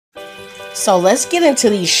So let's get into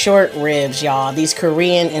these short ribs, y'all. These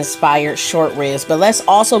Korean inspired short ribs. But let's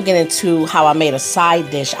also get into how I made a side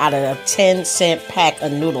dish out of a 10-cent pack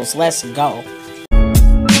of noodles. Let's go.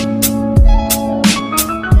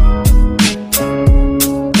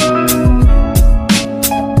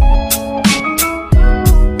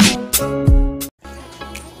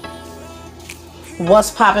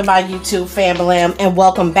 What's poppin', my YouTube family, and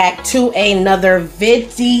welcome back to another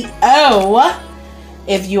video.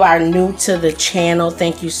 If you are new to the channel,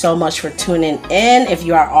 thank you so much for tuning in. If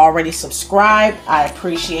you are already subscribed, I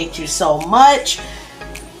appreciate you so much.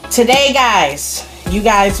 Today, guys, you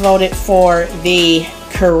guys voted for the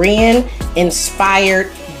Korean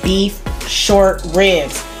inspired beef short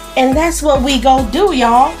ribs, and that's what we go do,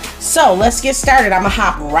 y'all. So let's get started. I'm gonna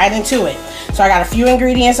hop right into it. So I got a few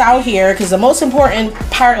ingredients out here because the most important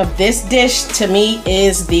part of this dish to me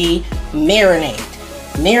is the marinade.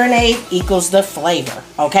 Marinade equals the flavor,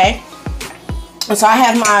 okay? And so I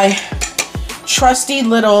have my trusty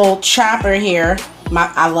little chopper here.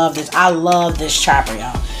 I love this chopper,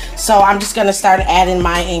 y'all. So I'm just gonna start adding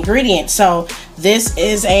my ingredients. So this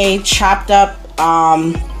is a chopped up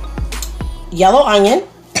yellow onion.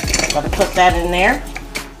 I'm gonna put that in there.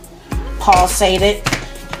 Pulsate it.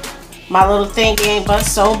 My little thing ain't but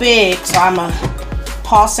so big, so I'm gonna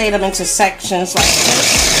pulsate them into sections like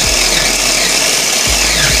this.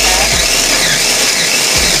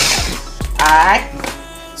 Alright,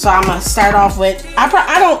 so I'm gonna start off with,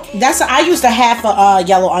 I used a half a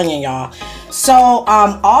yellow onion, y'all. So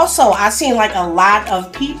also I seen like a lot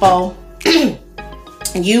of people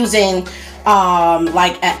using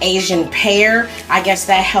like an Asian pear. I guess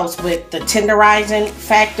that helps with the tenderizing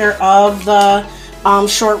factor of the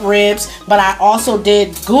short ribs. But I also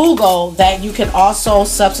did Google that you can also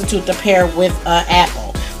substitute the pear with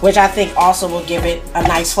apple, which I think also will give it a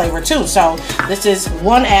nice flavor too. So this is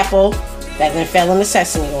one apple that then fell in the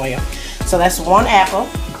sesame oil. So that's one apple.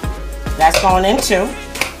 That's going in too.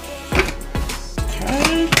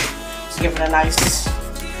 Okay. Let's give it a nice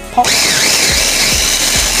poke.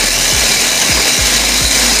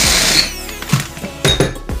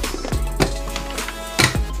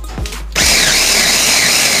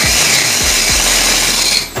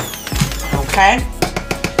 Okay.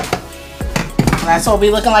 That's what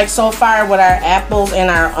we're looking like so far with our apples and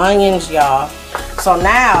our onions, y'all. So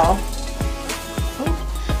now,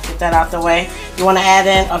 get that out the way. You want to add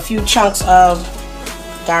in a few chunks of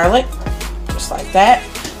garlic, just like that.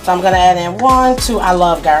 So I'm going to add in 1, 2, I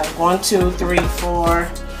love garlic. 1, 2, 3, 4,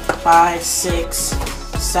 5, 6,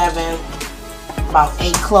 7, about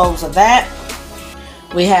 8 cloves of that.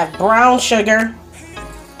 We have brown sugar.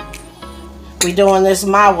 We doing this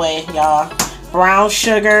my way, y'all. Brown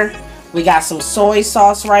sugar. We got some soy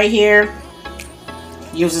sauce right here.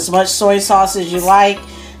 Use as much soy sauce as you like.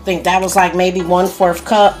 I think that was like maybe 1/4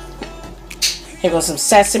 cup. Here goes some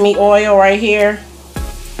sesame oil right here.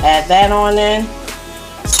 Add that on in.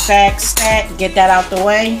 Stack, stack. Get that out the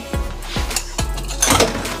way.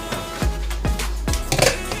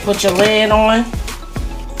 Put your lid on.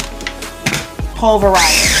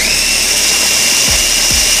 Pulverize.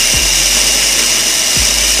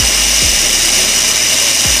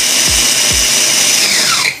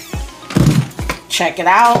 Check it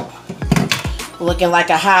out. Looking like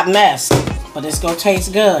a hot mess, but it's gonna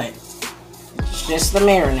taste good. It's just the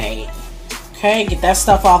marinade. Okay, get that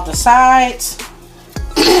stuff off the sides.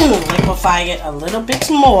 Liquefy it a little bit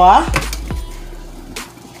more.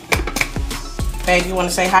 Babe, you want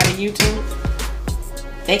to say hi to YouTube?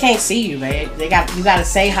 They can't see you, babe. You gotta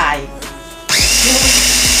say hi.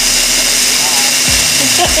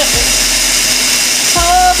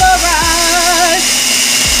 Pulverize.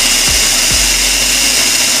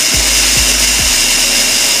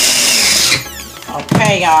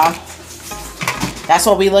 Okay, y'all, that's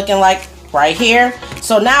what we looking like right here.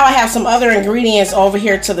 So now I have some other ingredients over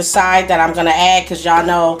here to the side that I'm gonna add, because y'all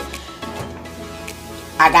know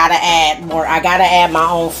I gotta add more. I gotta add my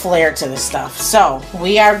own flair to this stuff. So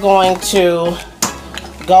we are going to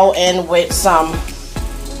go in with some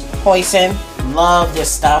hoisin. Love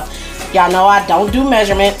this stuff. Y'all know I don't do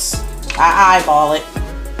measurements. I eyeball it.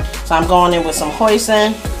 So I'm going in with some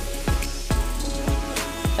hoisin.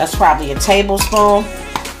 That's probably a tablespoon.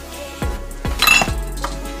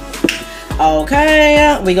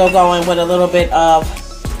 Okay, we gonna go in with a little bit of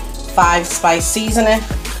 5-spice seasoning.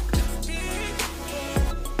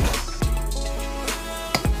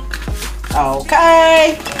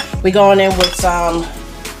 Okay, we going in with some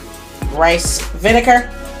rice vinegar.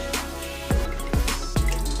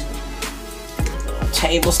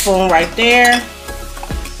 Tablespoon right there.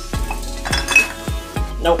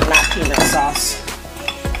 Nope, not peanut sauce.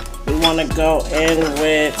 want to go in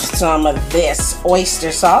with some of this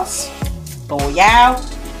oyster sauce. Booyah.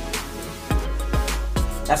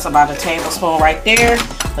 That's about a tablespoon right there.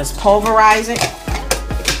 Let's pulverize it.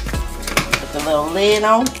 Put the little lid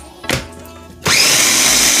on.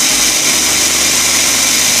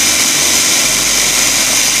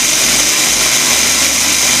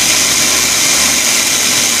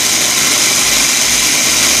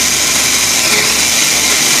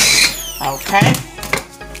 Okay,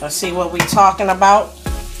 let's see what we're talking about.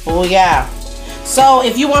 Oh yeah. So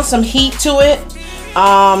if you want some heat to it,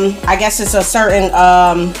 I guess it's a certain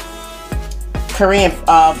Korean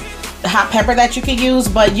hot pepper that you could use,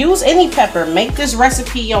 but use any pepper. Make this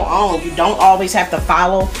recipe your own. You don't always have to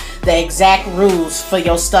follow the exact rules for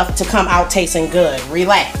your stuff to come out tasting good.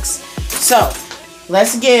 Relax. So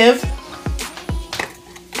let's give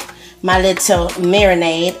my little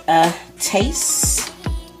marinade a taste.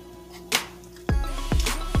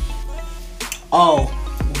 Oh,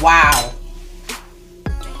 wow.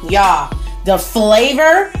 Y'all, the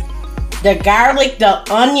flavor, the garlic, the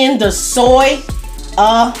onion, the soy,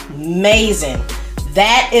 amazing.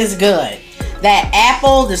 That is good. That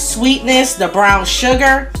apple, the sweetness, the brown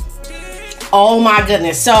sugar. Oh my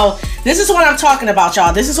goodness. So this is what I'm talking about,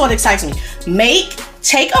 y'all. This is what excites me.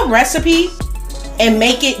 Take a recipe and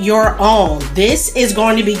make it your own. This is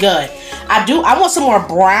going to be good. I want some more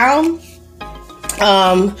brown.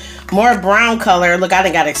 More brown color. Look, I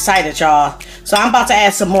done got excited, y'all. So I'm about to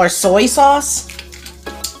add some more soy sauce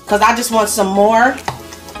because I just want some more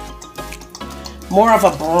of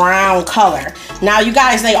a brown color. Now, you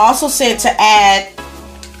guys, they also said to add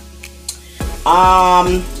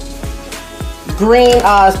green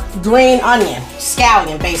onion,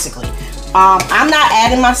 scallion, basically. I'm not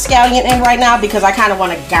adding my scallion in right now because I kind of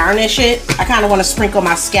want to garnish it. I kind of want to sprinkle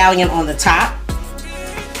my scallion on the top.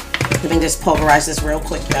 Let me just pulverize this real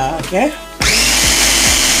quick, y'all, okay?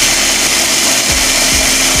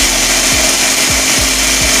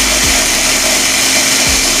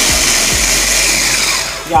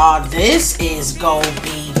 Y'all, this is gonna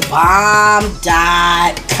be bomb.com.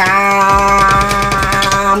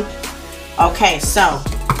 Okay, so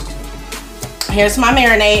here's my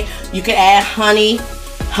marinade. You could add honey.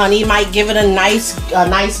 Honey might give it a nice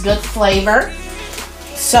good flavor.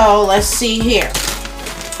 So let's see here.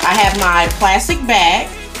 I have my plastic bag,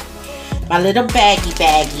 my little baggy.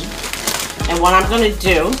 And what I'm gonna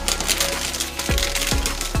do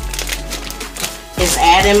is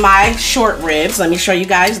add in my short ribs. Let me show you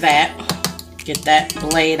guys that. Get that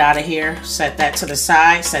blade out of here, set that to the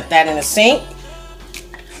side, set that in the sink.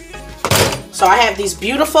 So I have these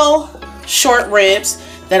beautiful short ribs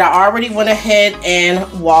that I already went ahead and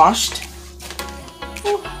washed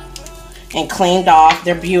and cleaned off.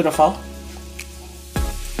 They're beautiful.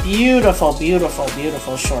 Beautiful, beautiful,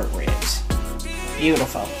 beautiful short ribs.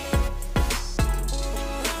 Beautiful.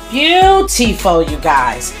 Beautiful, you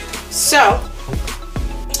guys. So,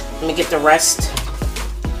 let me get the rest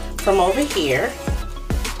from over here.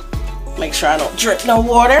 Make sure I don't drip no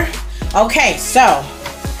water. Okay, so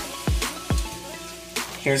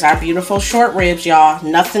here's our beautiful short ribs, y'all.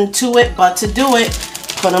 Nothing to it but to do it.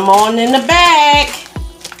 Put them on in the bag.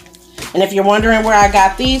 And if you're wondering where I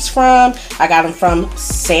got these from, I got them from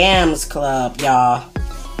Sam's Club, y'all.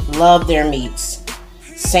 Love their meats.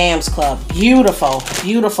 Sam's Club. Beautiful,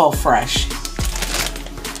 beautiful fresh.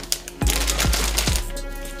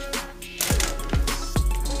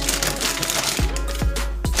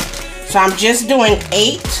 So I'm just doing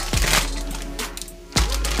eight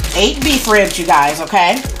beef ribs, you guys,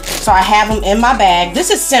 okay? So I have them in my bag. This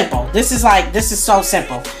is simple. This is so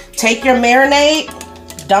simple. Take your marinade,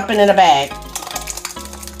 dump it in a bag.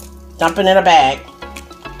 Dump it in a bag.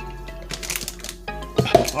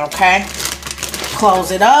 Okay?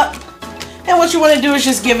 Close it up. And what you want to do is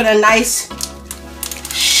just give it a nice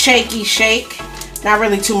shaky shake. Not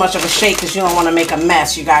really too much of a shake because you don't want to make a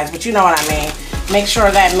mess, you guys, but you know what I mean. Make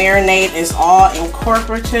sure that marinade is all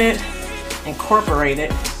incorporated.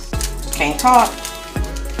 Can't talk.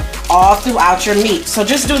 All throughout your meat. So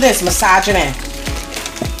just do this, massage it in.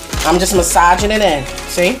 I'm just massaging it in,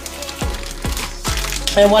 see?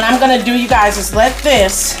 And what I'm gonna do, you guys, is let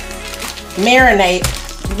this marinate.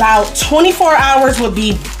 About 24 hours would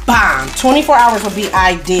be bomb. 24 hours would be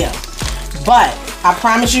ideal. But I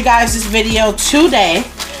promise you guys this video today.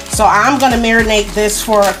 So I'm gonna marinate this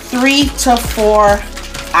for 3 to 4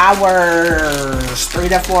 hours. 3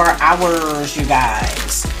 to 4 hours, you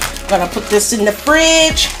guys. Gonna put this in the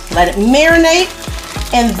fridge, let it marinate,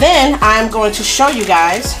 and then I'm going to show you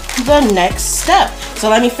guys the next step. So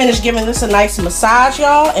let me finish giving this a nice massage,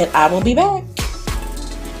 y'all, and I will be back.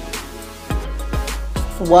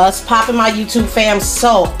 What's poppin', my YouTube fam?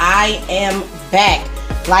 So I am back.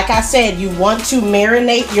 Like I said, you want to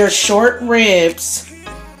marinate your short ribs.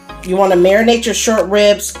 You want to marinate your short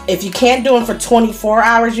ribs. If you can't do them for 24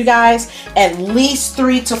 hours, you guys, at least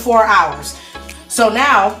 3 to 4 hours. So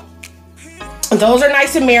now, those are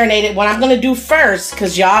nice and marinated. What I'm going to do first,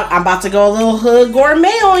 because y'all, I'm about to go a little hood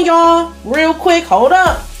gourmet on y'all real quick. Hold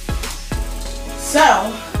up.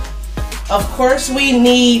 So, of course, we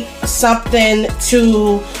need something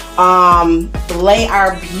to lay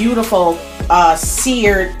our beautiful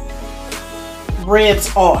seared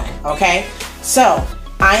ribs on, okay? So,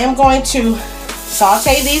 I am going to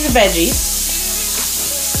saute these veggies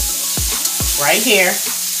right here.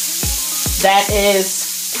 That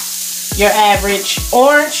is your average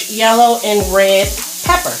orange, yellow, and red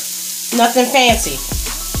pepper. Nothing fancy.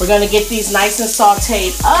 We're going to get these nice and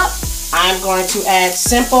sauteed up. I'm going to add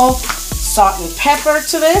simple salt and pepper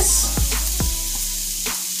to this.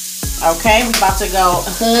 Okay, we're about to go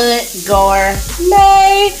hood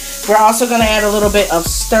gourmet. We're also going to add a little bit of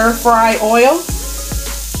stir fry oil.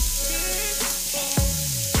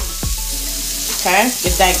 Okay,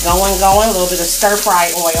 get that going, a little bit of stir fry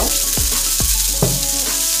oil.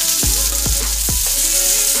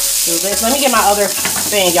 Do this. Let me get my other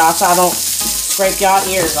thing, y'all, so I don't scrape y'all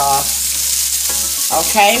ears off.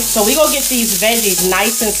 Okay, so we gonna get these veggies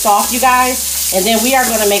nice and soft, you guys, and then we are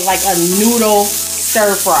gonna make like a noodle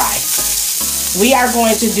stir fry. We are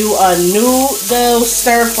going to do a noodle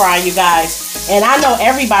stir fry, you guys, and I know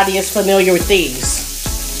everybody is familiar with these.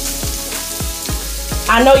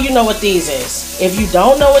 I know you know what these is. If you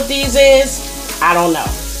don't know what these is, I don't know.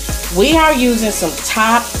 We are using some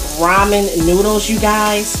top ramen noodles, you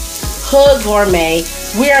guys. Hood gourmet.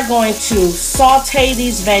 We are going to saute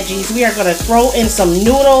these veggies. We are going to throw in some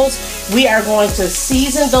noodles. We are going to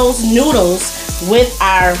season those noodles with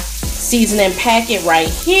our seasoning packet right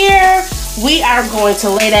here. We are going to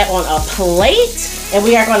lay that on a plate, and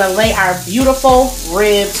we are going to lay our beautiful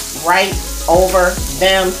ribs right over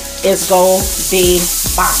them. It's going to be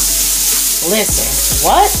bomb. Listen,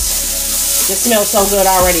 what? This smells so good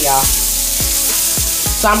already, y'all.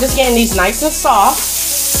 So I'm just getting these nice and soft.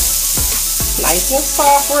 Nice and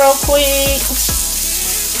soft real quick.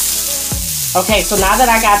 Okay, so now that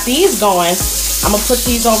I got these going, I'm going to put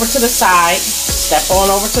these over to the side. Step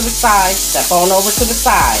on over to the side. Step on over to the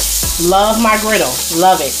side. Love my griddle.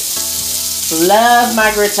 Love it. Love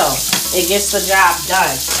my griddle. It gets the job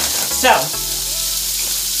done. So,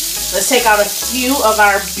 let's take out a few of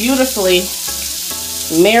our beautifully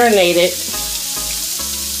marinated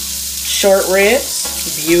short ribs.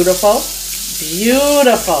 Beautiful.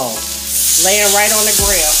 Beautiful. Laying right on the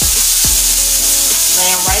grill.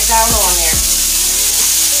 Laying right down on there.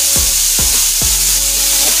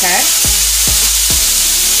 Okay.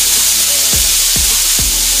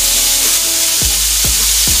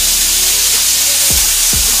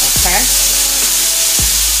 Okay.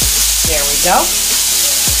 There we go.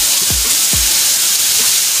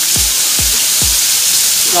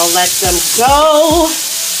 Gonna let them go.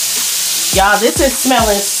 Y'all, this is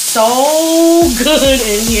smelling so good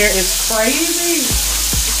in here. It's crazy.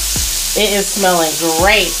 It is smelling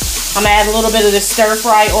great. I'm gonna add a little bit of the stir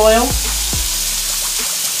fry oil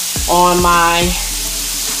on my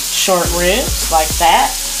short ribs like that.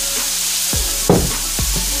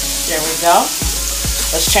 There we go.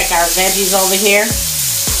 Let's check our veggies over here.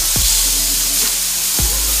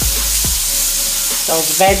 Those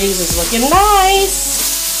veggies is looking nice.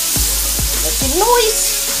 Looking nice.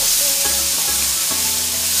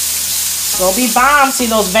 It's gonna be bomb. See,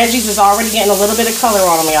 those veggies is already getting a little bit of color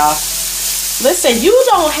on them, y'all. Listen, you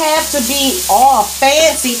don't have to be all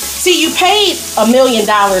fancy. See, you paid $1 million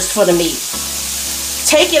for the meat.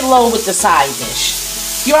 Take it low with the side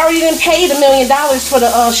dish. You already done paid $1 million for the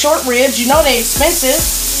short ribs. You know they're expensive.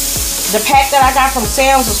 The pack that I got from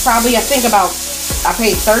Sam's was probably, I think about, I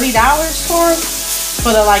paid $30 for it. For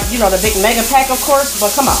the, like, you know, the big mega pack, of course.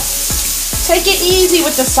 But come on. Take it easy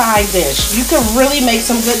with the side dish. You can really make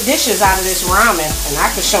some good dishes out of this ramen, and I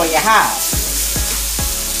can show you how.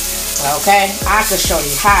 Okay? I can show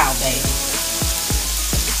you how, baby.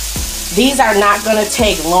 These are not going to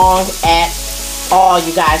take long at all,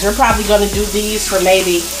 you guys. We're probably going to do these for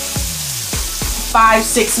maybe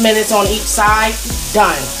 5-6 minutes on each side.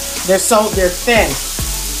 Done. They're thin.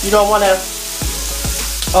 You don't want to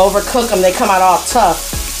overcook them. They come out all tough.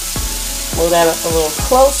 Move that up a little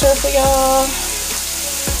closer for y'all.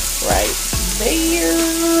 Right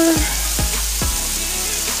there.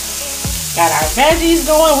 Got our veggies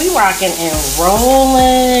going. We rocking and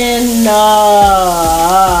rolling.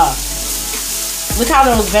 Look how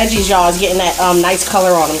those veggies, y'all, is getting that nice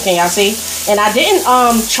color on them. Can y'all see? And I didn't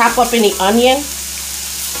chop up any onion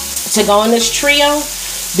to go in this trio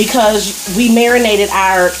because we marinated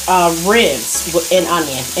our ribs in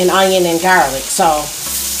onion and garlic. So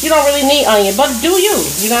you don't really need onion, but do you?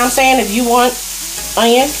 You know what I'm saying? If you want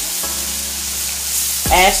onion,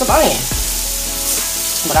 add some onion.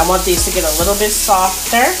 But I want these to get a little bit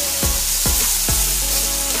softer.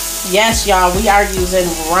 Yes, y'all, we are using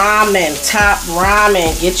ramen, top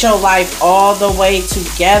ramen. Get your life all the way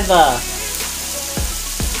together.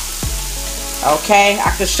 Okay,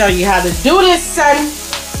 I can show you how to do this, son.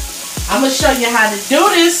 I'm gonna show you how to do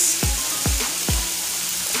this.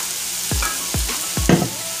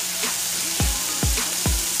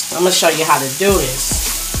 I'm gonna show you how to do this.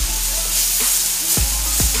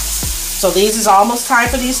 So these is almost time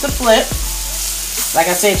for these to flip. Like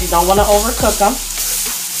I said, you don't want to overcook them.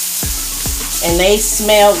 And they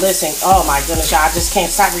smell, listen, oh my goodness, y'all, I just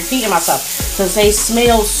can't stop repeating myself because they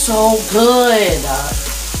smell so good.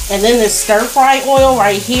 And then this stir fry oil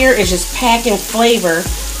right here is just packing flavor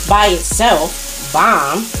by itself.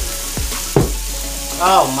 Bomb.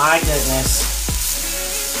 Oh my goodness.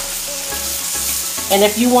 And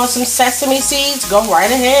if you want some sesame seeds, go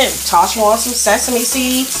right ahead. Toss you on some sesame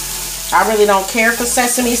seeds. I really don't care for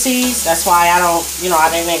sesame seeds. That's why I don't,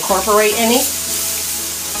 I didn't incorporate any.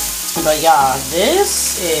 But y'all,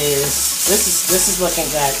 this is looking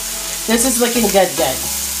good. This is looking good.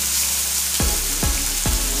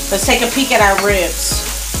 Let's take a peek at our ribs.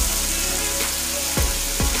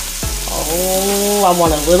 Oh, I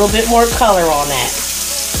want a little bit more color on that.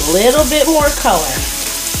 Little bit more color.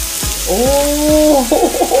 Oh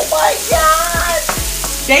my God.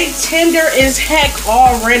 They tender as heck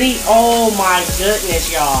already. Oh my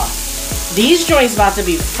goodness, y'all. These joints about to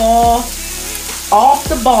be full off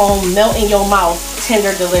the bone, melt in your mouth,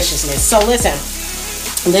 tender deliciousness. So listen,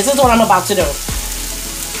 this is what I'm about to do.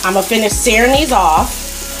 I'm gonna finish searing these off,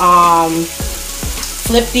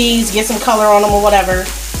 flip these, get some color on them or whatever.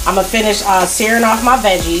 I'm gonna finish searing off my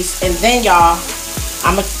veggies, and then y'all,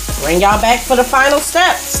 I'm gonna bring y'all back for the final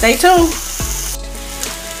step. Stay tuned.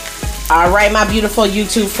 All right, my beautiful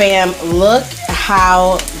YouTube fam, look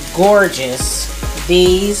how gorgeous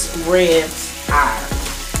these ribs are.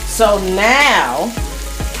 So now,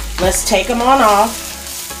 let's take them on off.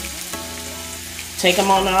 Take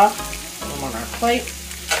them on off. Put them on our plate.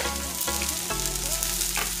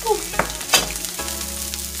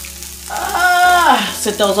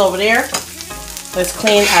 Sit those over there. Let's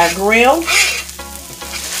clean our grill.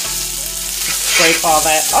 Scrape all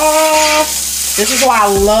that off. This is why I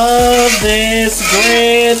love this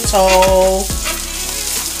griddle.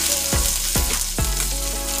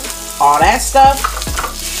 All that stuff.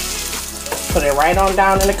 Put it right on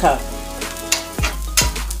down in the cup.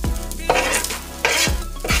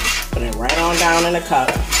 Put it right on down in the cup.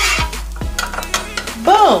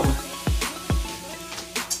 Boom.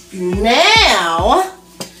 Now,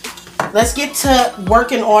 let's get to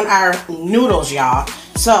working on our noodles, y'all.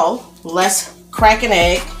 So, let's crack an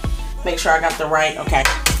egg. Make sure I got the right, okay.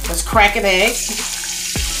 Let's crack an egg.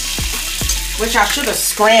 Which I should have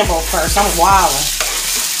scrambled first. I'm wilding.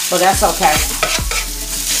 But that's okay.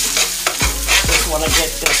 Want to get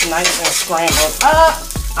this nice and scrambled up.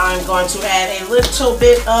 I'm going to add a little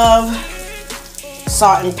bit of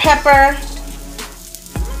salt and pepper.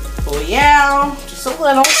 Oh yeah, just a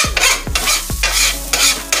little.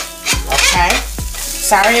 Okay.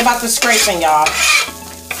 Sorry about the scraping, y'all.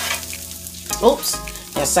 Oops.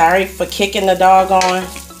 And sorry for kicking the doggone.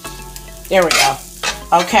 There we go.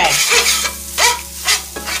 Okay.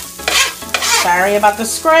 Sorry about the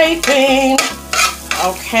scraping.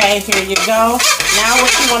 Okay, here you go. Now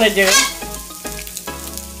what you want to do.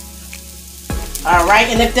 Alright,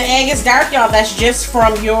 and if the egg is dark, y'all, that's just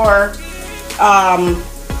from your,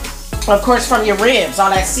 of course, from your ribs, all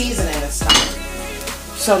that seasoning and stuff.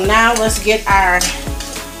 So now let's get our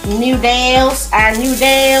noodles.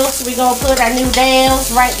 We're going to put our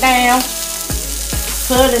noodles right down.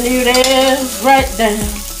 Put the noodles right down.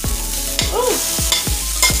 Ooh.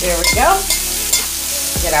 There we go.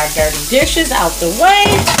 Get our dirty dishes out the way.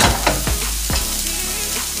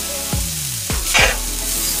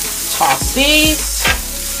 Toss these.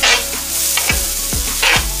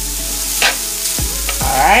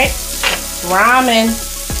 Alright. Ramen.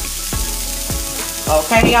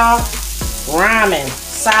 Okay, y'all. Ramen.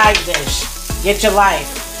 Side dish. Get your life.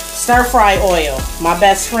 Stir fry oil. My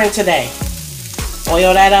best friend today.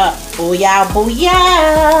 Oil that up. Booyah,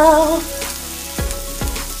 booyah.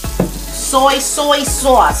 Soy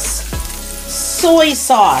sauce. Soy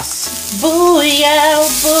sauce. Booyah,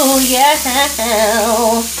 booyah.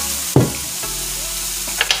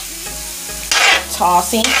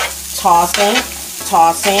 tossing,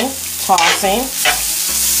 tossing, tossing,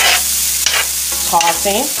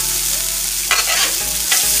 tossing,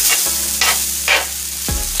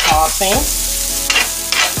 tossing,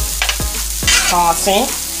 tossing.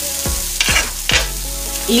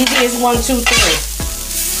 Easy as 1, 2, 3.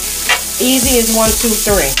 Easy as 1, 2,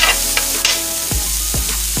 3.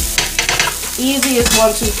 Easy as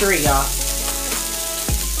 1, 2, 3, y'all.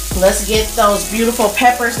 Let's get those beautiful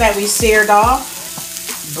peppers that we seared off.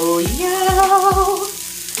 Booyah!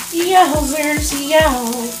 Yowzers, yow!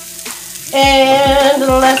 And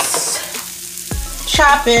let's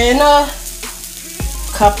chop in a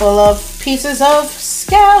couple of pieces of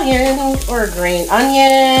scallion or green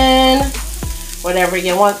onion, whatever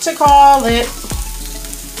you want to call it.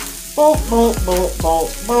 Boom, boom, boom, boom,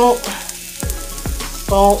 boom.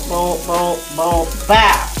 Boom, boom, boom, boom,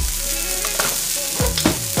 bow.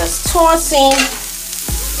 Let's toss in.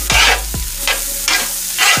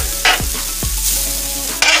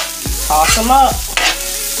 Toss them up.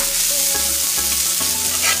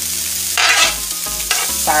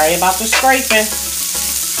 Sorry about the scraping.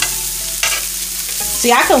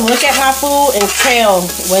 See, I can look at my food and tell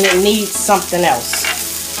when it needs something else,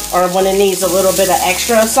 or when it needs a little bit of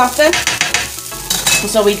extra or something.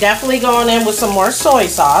 So we definitely going in with some more soy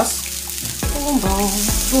sauce. Boom, boom,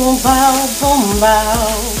 boom, bow, boom,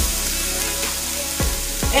 bow.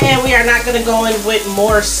 And we are not going to go in with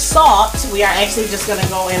more salt. We are actually just going to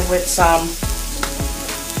go in with some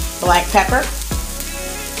black pepper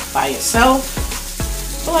by itself.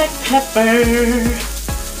 Black pepper.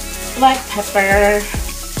 Black pepper.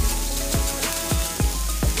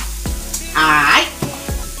 Alright.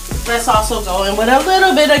 Let's also go in with a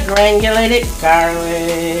little bit of granulated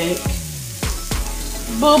garlic.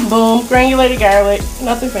 Boom, boom. Granulated garlic.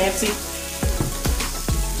 Nothing fancy.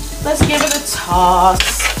 Let's give it a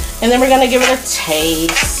toss. And then we're going to give it a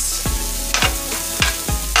taste.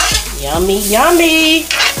 Yummy, yummy.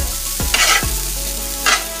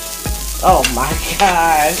 Oh my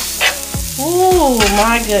gosh. Ooh,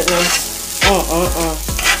 my goodness.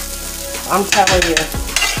 I'm telling you.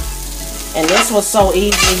 And this was so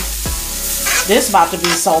easy. This about to be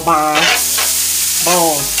so bomb.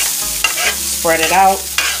 Boom. Spread it out.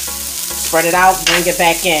 Spread it out. Bring it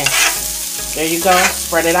back in. There you go.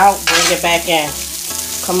 Spread it out. Bring it back in.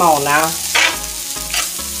 Come on now.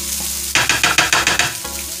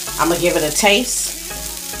 I'm going to give it a taste.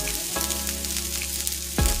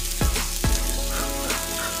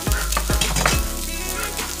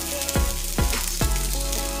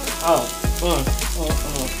 Oh.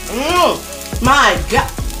 My God.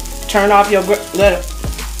 Turn off your grill.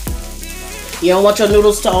 You don't want your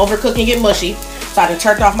noodles to overcook and get mushy. So I done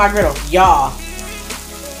turned off my griddle. Y'all.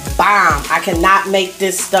 Bomb. I cannot make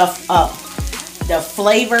this stuff up. The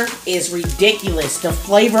flavor is ridiculous. The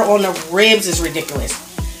flavor on the ribs is ridiculous.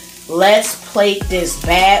 Let's plate this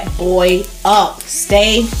bad boy up.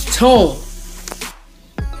 Stay tuned.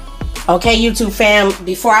 Okay, YouTube fam,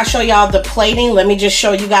 before I show y'all the plating, let me just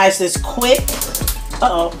show you guys this quick.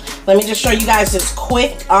 Let me just show you guys this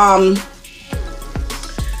quick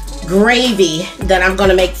gravy that I'm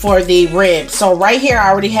gonna make for the ribs. So right here, I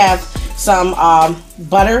already have some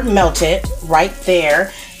butter melted right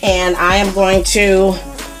there, and I am going to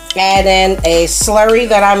add in a slurry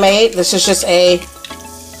that I made. This is just a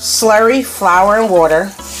slurry, flour and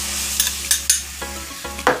water.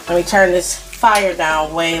 Let me turn this fire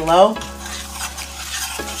down way low.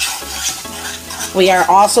 We are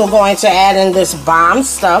also going to add in this bomb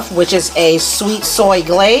stuff, which is a sweet soy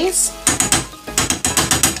glaze.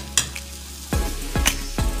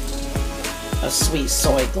 A sweet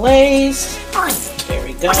soy glaze. There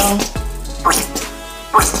we go.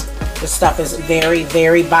 This stuff is very,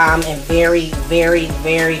 very bomb and very, very,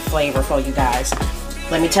 very flavorful, you guys.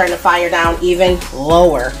 Let me turn the fire down even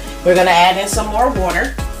lower. We're going to add in some more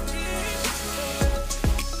water.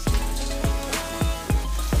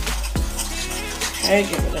 Okay,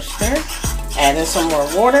 give it a stir. Add in some more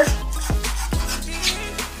water.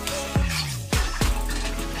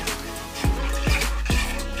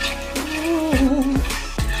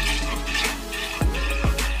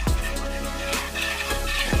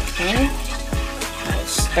 Okay.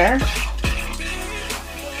 Nice stir.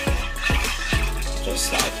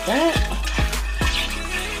 Just like that.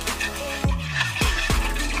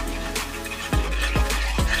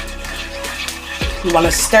 You want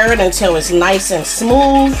to stir it until it's nice and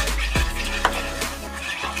smooth.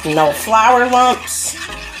 No flour lumps.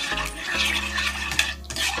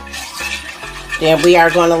 Then we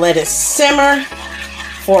are going to let it simmer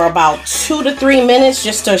for about 2 to 3 minutes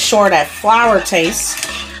just to assure that flour taste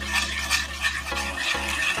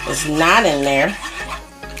is not in there.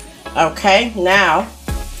 Okay, now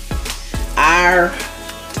our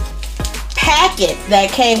packet that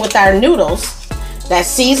came with our noodles, that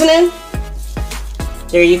seasoning,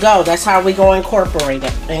 there you go. That's how we go incorporate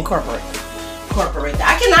it. Incorporate it.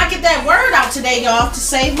 I cannot get that word out today, y'all, to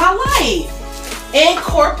save my life.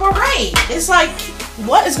 Incorporate. It's like,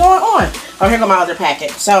 what is going on? Oh, here go my other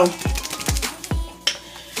packet. So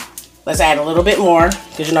let's add a little bit more,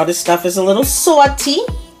 because you know this stuff is a little salty.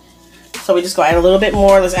 So we just go add a little bit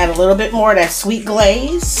more. Let's add a little bit more of that sweet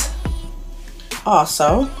glaze.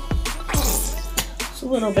 Also, just a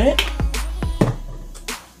little bit.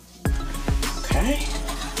 Okay.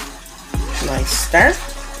 Nice stir.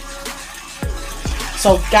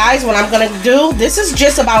 So guys, what I'm gonna do, this is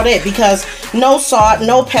just about it, because no salt,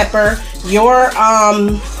 no pepper. Your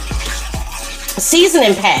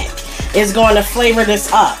seasoning pack is going to flavor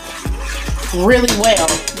this up really well.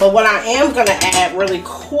 But what I am gonna add really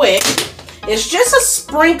quick is just a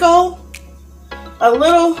sprinkle, a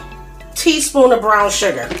little teaspoon of brown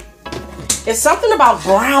sugar. It's something about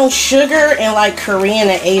brown sugar and like Korean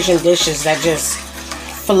and Asian dishes that just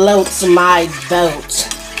floats my boat.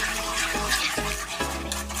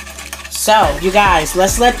 So, you guys,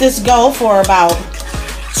 let's let this go for about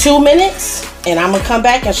 2 minutes, and I'm gonna come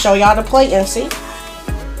back and show y'all the plate and see.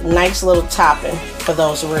 Nice little topping for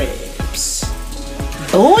those ribs.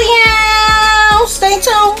 Booyah! Stay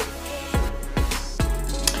tuned.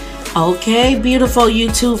 Okay, beautiful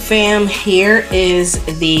YouTube fam, here is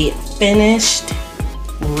the finished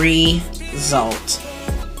result.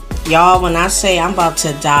 Y'all, when I say I'm about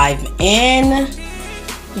to dive in,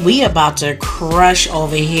 we about to crush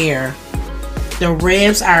over here. The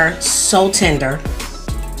ribs are so tender.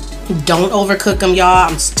 Don't overcook them, y'all.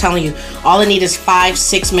 I'm telling you, all I need is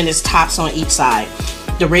 5-6 minutes tops on each side.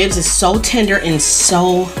 The ribs is so tender and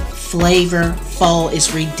so flavorful.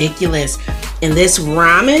 It's ridiculous. And this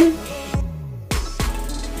ramen,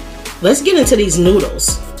 let's get into these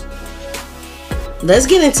noodles. Let's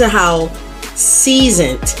get into how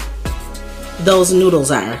seasoned those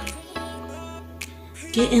noodles are.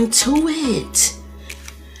 Get into it.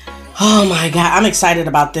 Oh my God, I'm excited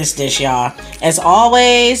about this dish, y'all. As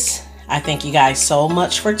always, I thank you guys so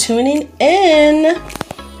much for tuning in.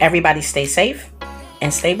 Everybody stay safe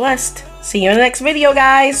and stay blessed. See you in the next video,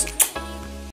 guys.